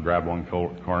jumped and grabbed one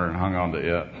corner and hung on to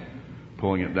it,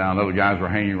 pulling it down. Other guys were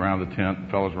hanging around the tent.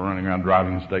 The fellows were running around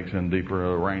driving the stakes in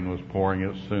deeper. The rain was pouring. It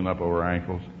was soon up over our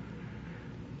ankles.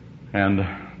 And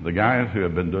the guys who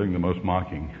had been doing the most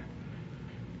mocking,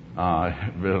 all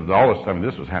this, I mean,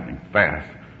 this was happening fast.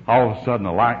 All of a sudden,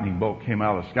 a lightning bolt came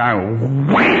out of the sky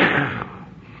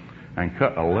and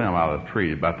cut a limb out of a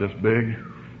tree about this big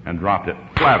and dropped it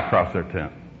flat across their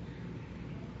tent.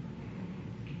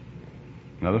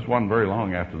 Now, this wasn't very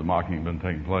long after the mocking had been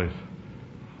taking place.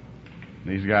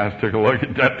 These guys took a look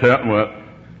at that tent and went,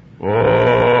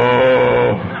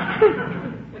 "Whoa!"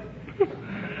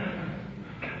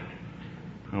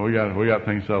 And we got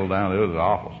things settled down. It was an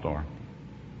awful storm,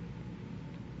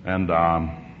 and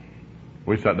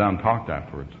we sat down and talked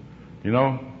afterwards. You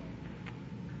know,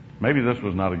 maybe this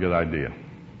was not a good idea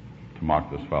to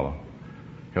mock this fellow,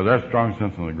 because there's a strong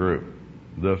sense in the group.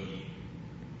 This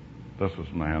was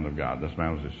from the hand of God. This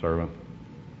man was his servant.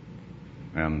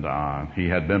 And he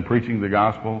had been preaching the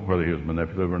gospel, whether he was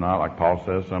manipulative or not. Like Paul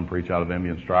says, some preach out of envy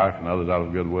and strife and others out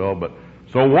of goodwill. But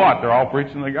so what? They're all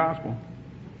preaching the gospel.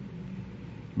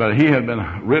 But he had been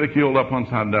ridiculed up one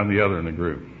side and down the other in the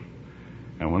group.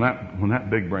 And when that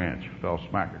big branch fell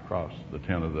smack across the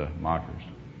tent of the mockers,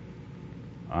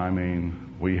 I mean,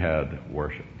 we had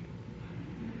worship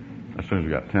as soon as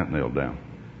we got the tent nailed down.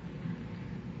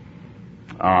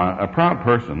 A proud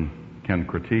person can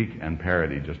critique and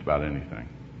parody just about anything.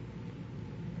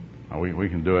 We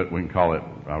can do it. We can call it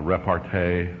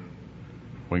repartee.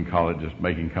 We can call it just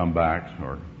making comebacks,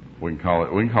 or we can call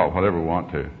it whatever we want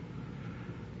to.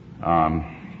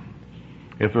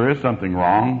 If there is something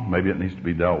wrong, maybe it needs to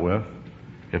be dealt with.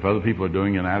 If other people are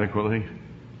doing inadequately,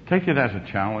 take it as a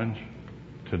challenge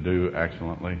to do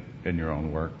excellently in your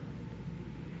own work.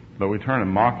 But we turn and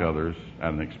mock others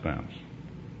at an expense.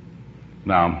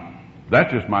 Now,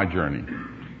 that's just my journey.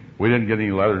 We didn't get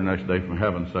any letter the next day from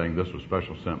heaven saying this was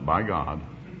special sent by God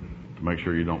to make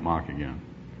sure you don't mock again.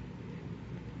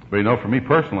 But you know, for me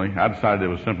personally, I decided it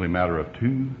was simply a matter of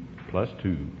 2 plus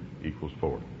 2 equals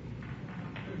 4.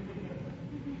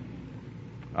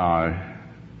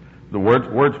 The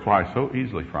words fly so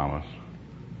easily from us,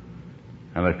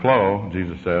 and they flow,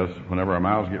 Jesus says, whenever our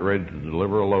mouths get ready to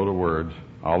deliver a load of words,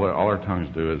 all our tongues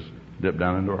do is dip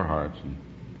down into our hearts and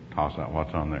toss out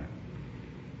what's on there.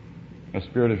 A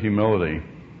spirit of humility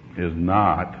is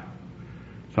not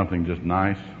something just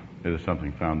nice. It is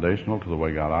something foundational to the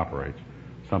way God operates.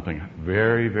 Something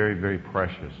very, very, very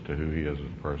precious to who He is as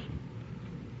a person.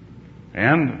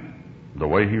 And the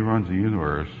way He runs the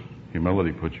universe,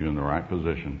 humility puts you in the right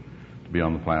position to be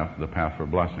on the path for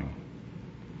blessing.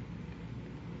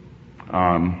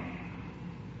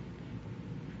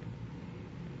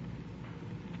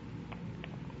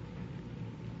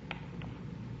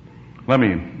 Let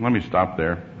me stop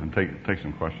there and take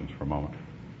some questions for a moment.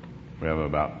 We have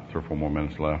about 3 or 4 more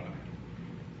minutes left.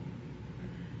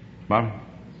 Bobby?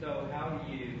 So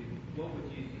what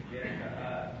would you suggest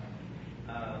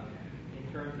to us in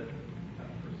terms of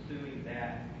pursuing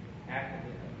that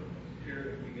actively, a spirit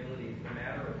of humility? It's a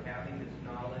matter of having this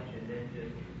knowledge and then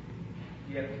just, do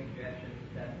you have suggestions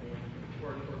to that point?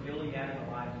 Or building that in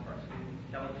the lives of our students,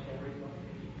 telling stories like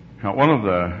this? Now, one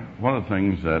of the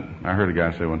things that I heard a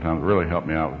guy say one time that really helped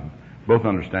me out with both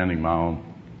understanding my own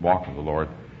walk with the Lord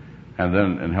and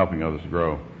then in helping others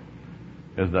grow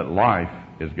is that life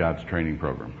is God's training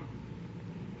program.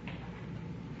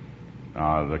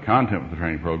 The content of the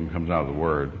training program comes out of the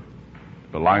Word,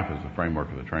 but life is the framework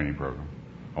of the training program.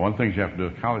 And one of the things you have to do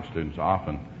with college students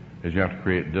often is you have to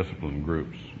create discipline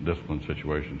groups, discipline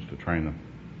situations to train them.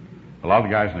 A lot of the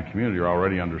guys in the community are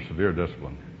already under severe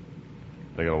discipline.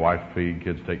 They got a wife to feed,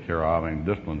 kids to take care of. I mean,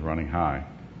 discipline's running high.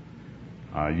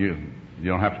 You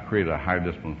don't have to create a high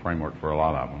discipline framework for a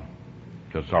lot of them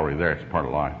because it's already there. It's part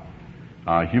of life.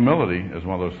 Humility is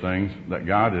one of those things that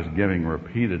God is giving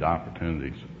repeated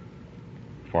opportunities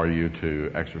for you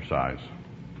to exercise.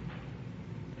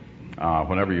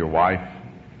 Whenever your wife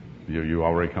You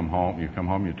already come home. You come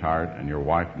home, you're tired, and your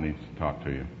wife needs to talk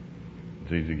to you.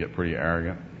 It's easy to get pretty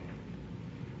arrogant.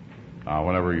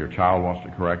 Whenever your child wants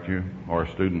to correct you, or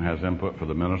a student has input for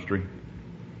the ministry,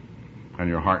 and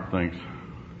your heart thinks,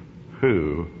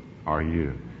 "Who are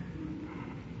you?"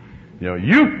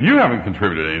 You haven't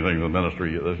contributed anything to the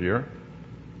ministry this year.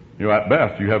 At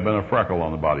best, you have been a freckle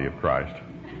on the body of Christ.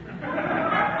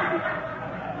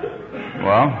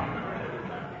 Well,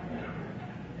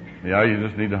 you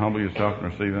just need to humble yourself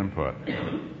and receive input.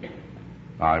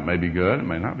 It may be good, it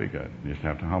may not be good. You just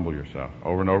have to humble yourself.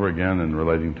 Over and over again in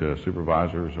relating to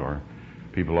supervisors or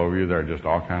people over you, there are just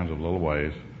all kinds of little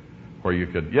ways where you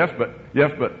could, yes, but,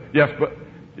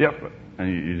 and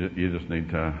you just need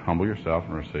to humble yourself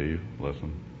and receive,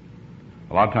 listen.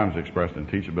 A lot of times it's expressed in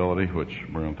teachability, which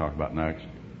we're going to talk about next.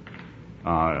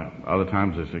 Other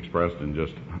times it's expressed in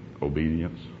just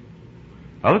obedience.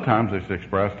 Other times it's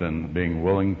expressed in being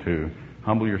willing to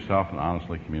humble yourself and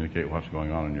honestly communicate what's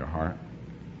going on in your heart.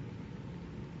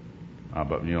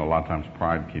 But a lot of times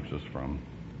pride keeps us from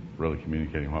really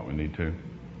communicating what we need to.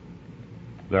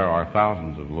 There are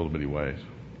thousands of little bitty ways.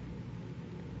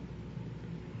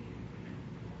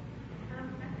 I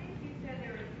think you said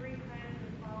there were 3 kinds of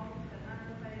falls, but I don't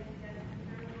know if I said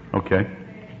Okay.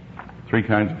 3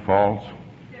 kinds of falls.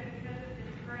 because of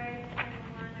disgrace, number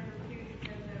 1, number 2,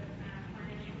 because of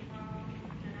financial problems,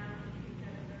 and I don't know if you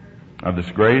said a third.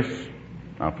 Disgrace,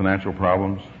 financial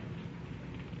problems.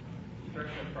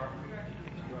 Destruction of property.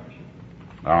 Destruction.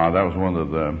 That was one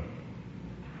of the...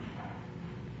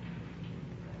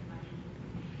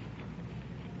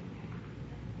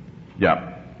 Yeah.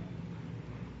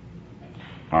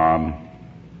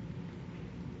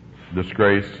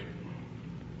 Disgrace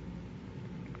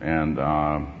and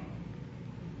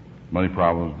money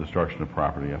problems, destruction of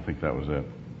property. I think that was it.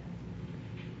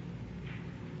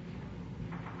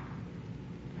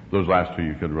 Those last 2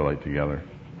 you could relate together.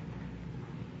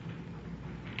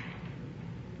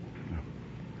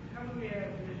 How do we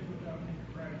have vision without being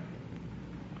prideful?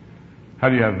 How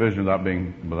do you have vision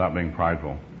without being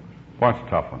prideful? Well, that's a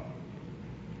tough one.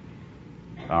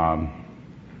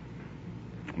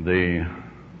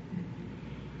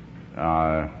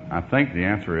 I think the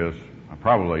answer is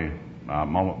probably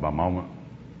moment by moment.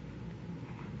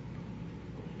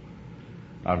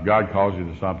 If God calls you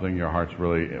to something, your heart's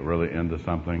really into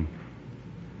something.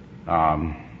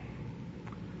 That's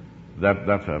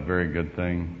a very good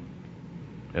thing.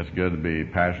 It's good to be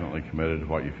passionately committed to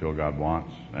what you feel God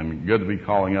wants, and good to be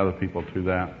calling other people to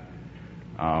that.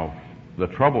 The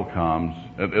trouble comes,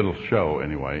 it'll show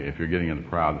anyway, if you're getting into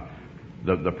pride.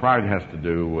 The pride has to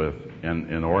do with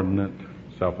inordinate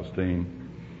self-esteem.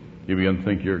 You begin to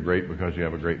think you're great because you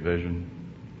have a great vision.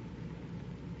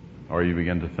 Or you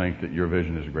begin to think that your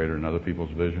vision is greater than other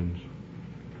people's visions.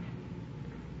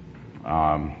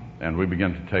 And we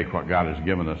begin to take what God has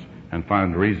given us and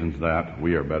find reasons that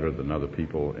we are better than other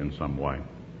people in some way.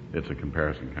 It's a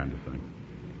comparison kind of thing.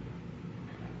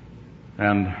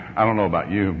 And I don't know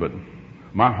about you, but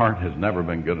my heart has never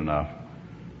been good enough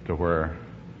to where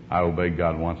I obeyed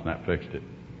God once and that fixed it.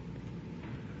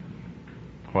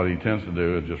 What he tends to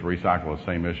do is just recycle the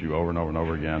same issue over and over and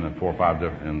over again in 4 or 5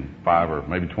 or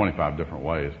maybe 25 different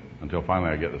ways until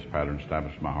finally I get this pattern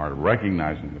established in my heart of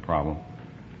recognizing the problem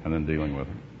and then dealing with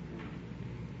it.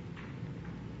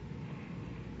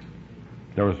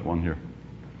 There was one here.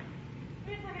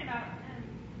 We were talking about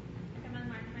some of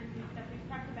my friends and stuff. We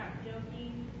talked about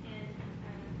joking and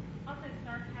also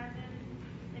sarcasm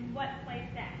and what place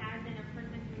that has in a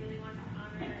person who really wants to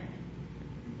honor and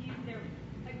use their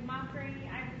mockery.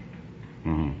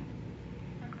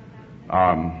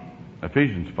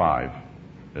 Ephesians 5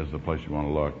 is the place you want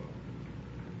to look.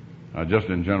 Just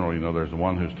in general, there's the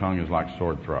one whose tongue is like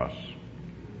sword thrusts.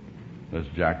 That's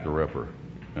Jack the Ripper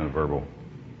in a verbal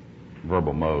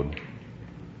mode.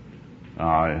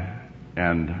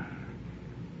 And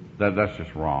that's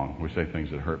just wrong. We say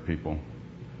things that hurt people.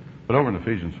 But over in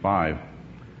Ephesians 5,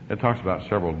 it talks about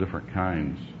several different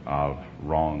kinds of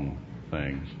wrong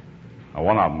things.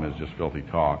 One of them is just filthy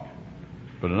talk.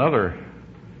 But another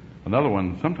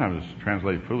one, sometimes it's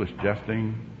translated foolish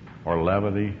jesting or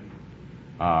levity.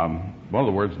 One of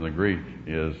the words in the Greek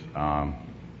is,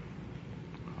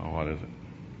 what is it?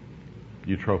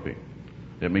 Eutropy.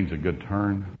 It means a good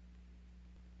turn.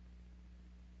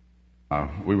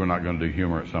 We were not going to do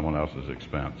humor at someone else's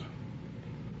expense.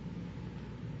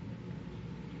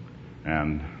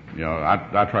 And,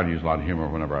 I try to use a lot of humor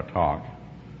whenever I talk.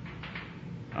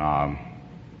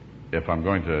 If I'm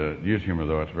going to use humor,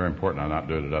 though, it's very important I not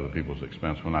do it at other people's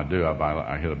expense. When I do,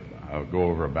 I go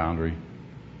over a boundary.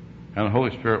 And the Holy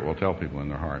Spirit will tell people in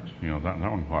their hearts, that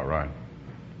wasn't quite right.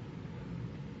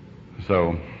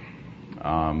 So,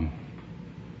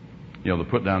 the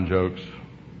put-down jokes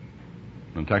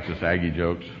and Texas Aggie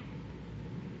jokes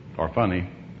are funny,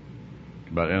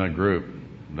 but in a group,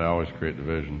 they always create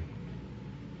division.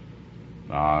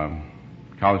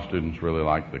 College students really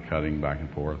like the cutting back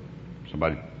and forth.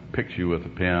 Somebody picks you with a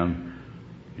pen,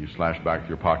 you slash back with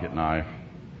your pocket knife,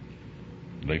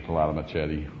 they pull out a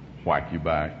machete, whack you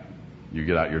back, you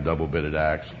get out your double-bitted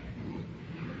axe.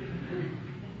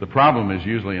 The problem is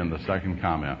usually in the second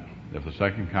comment. If the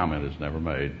second comment is never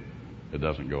made, it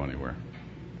doesn't go anywhere.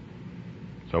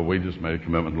 So we just made a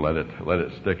commitment to let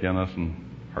it stick in us and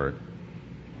hurt,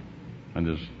 and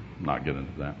just not get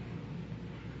into that.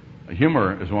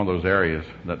 Humor is one of those areas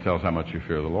that tells how much you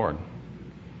fear the Lord.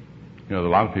 A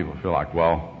lot of people feel like,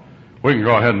 well, we can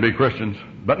go ahead and be Christians,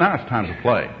 but now it's time to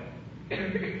play.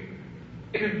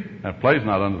 Now, play's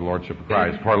not under the lordship of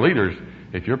Christ. For our leaders,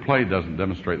 if your play doesn't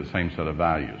demonstrate the same set of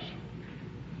values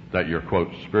that your, quote,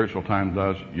 spiritual time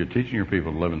does, you're teaching your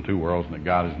people to live in two worlds and that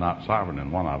God is not sovereign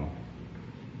in one of them.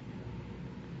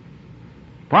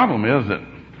 Problem is that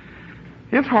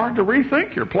it's hard to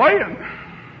rethink your playing.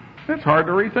 It's hard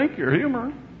to rethink your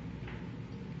humor.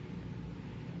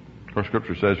 Of course,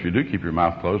 Scripture says if you do keep your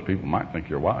mouth closed, people might think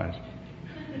you're wise.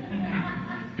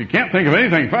 If you can't think of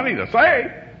anything funny to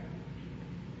say,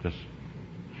 just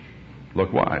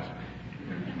look wise.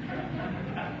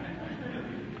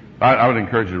 I would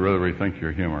encourage you to really rethink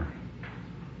your humor,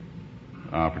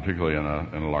 particularly in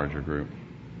a larger group,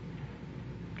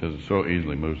 because it so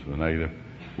easily moves to the negative.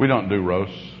 We don't do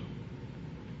roasts.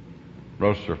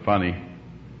 Roasts are funny.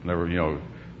 Whenever,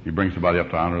 you bring somebody up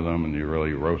to honor them and you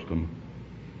really roast them.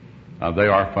 They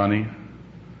are funny,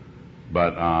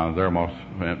 but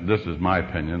this is my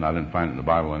opinion, I didn't find it in the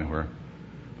Bible anywhere,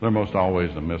 they're most always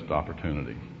a missed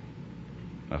opportunity.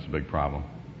 That's a big problem.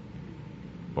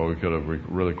 Well, we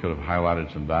really could have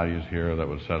highlighted some values here that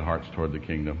would set hearts toward the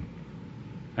kingdom.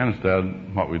 And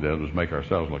instead, what we did was make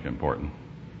ourselves look important,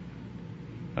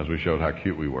 as we showed how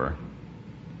cute we were.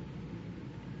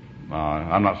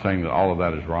 I'm not saying that all of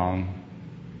that is wrong.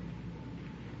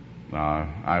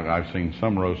 I've seen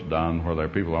some roasts done where their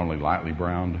people are only lightly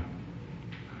browned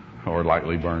or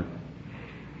lightly burnt.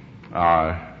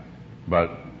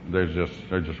 But there's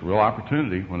just real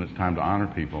opportunity when it's time to honor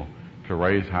people to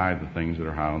raise high the things that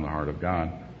are high on the heart of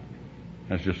God.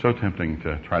 And it's just so tempting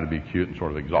to try to be cute and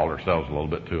sort of exalt ourselves a little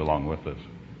bit too along with this.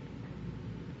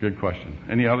 Good question.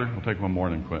 Any other? We'll take one more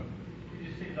and then quit. It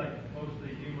just seems like most of the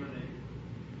humor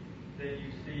that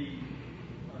you see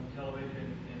on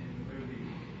television and in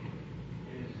movies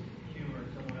is humor at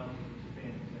someone else's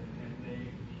expense, and they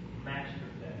master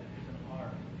that. It's an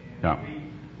art. And Yeah.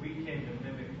 we tend to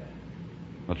mimic that.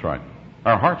 That's right.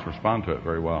 Our hearts respond to it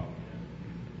very well.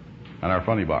 And our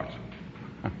funny box.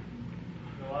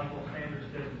 Oswald Sanders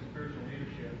says in spiritual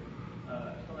leadership,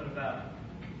 something about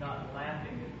not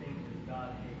laughing at things that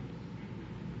God hates.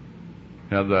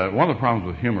 Now, one of the problems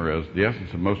with humor is the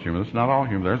essence of most humor. It's not all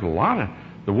humor. There's a lot of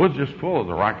the wood's just full of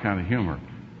the right kind of humor.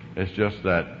 It's just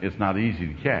that it's not easy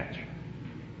to catch.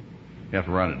 You have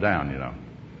to run it down,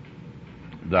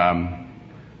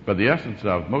 But the essence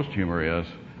of most humor is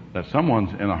that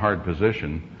someone's in a hard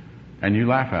position and you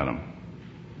laugh at them.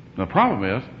 The problem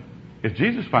is, if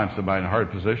Jesus finds somebody in a hard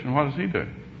position, what does he do?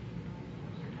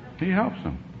 He helps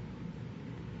them.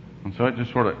 And so it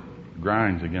just sort of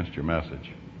grinds against your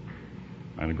message.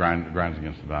 And it grinds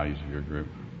against the values of your group.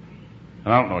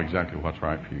 And I don't know exactly what's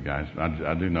right for you guys.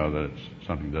 I do know that it's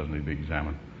something that does need to be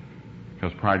examined.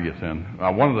 Because pride gets in.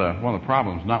 One of the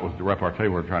problems, not with the repartee,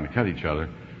 we're trying to cut each other,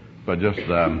 but just,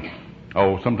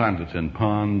 sometimes it's in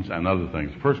puns and other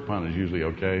things. The first pun is usually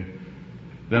okay.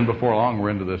 Then before long, we're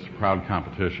into this proud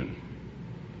competition.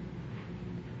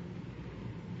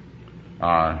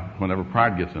 Whenever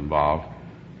pride gets involved,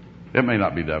 it may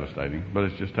not be devastating, but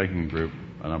it's just taking the group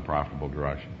an unprofitable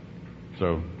direction.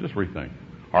 So just rethink.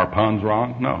 Are puns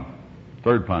wrong? No.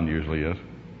 Third pun usually is.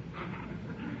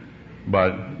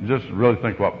 But just really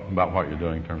think about what you're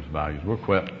doing in terms of values. We'll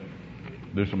quit.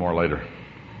 Do some more later.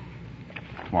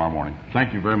 Tomorrow morning.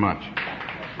 Thank you very much.